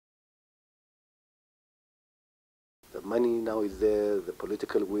The money now is there, the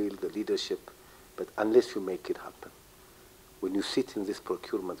political will, the leadership, but unless you make it happen, when you sit in these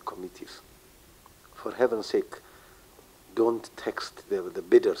procurement committees, for heaven's sake, don't text the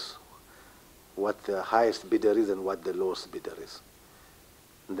bidders what the highest bidder is and what the lowest bidder is.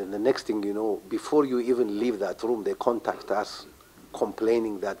 And then the next thing you know, before you even leave that room, they contact us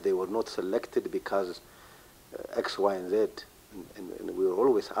complaining that they were not selected because X, Y, and Z. And we were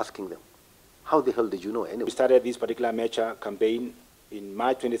always asking them, how the hell did you know anyway? We started this particular measure campaign in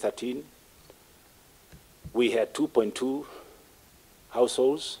March 2013. We had 2.2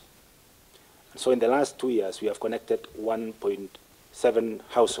 households. So in the last 2 years, we have connected 1.7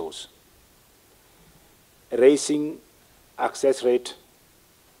 households, raising access rate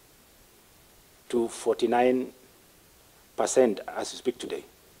to 49% as we speak today.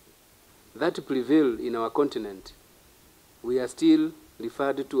 That prevail in our continent, we are still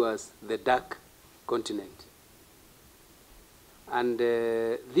referred to as the dark continent. And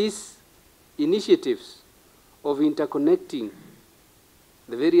these initiatives of interconnecting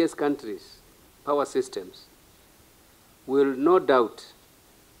the various countries' power systems will no doubt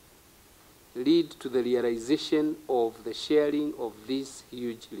lead to the realization of the sharing of these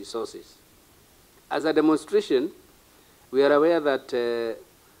huge resources. As a demonstration, we are aware that the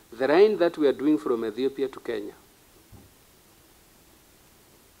line that we are doing from Ethiopia to Kenya,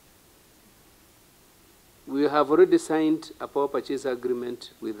 we have already signed a power purchase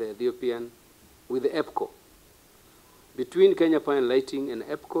agreement with the with the EPCO. Between Kenya Power and Lighting and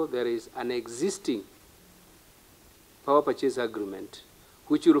EPCO, there is an existing power purchase agreement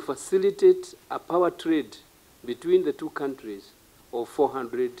which will facilitate a power trade between the two countries of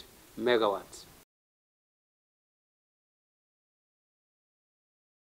 400 megawatts.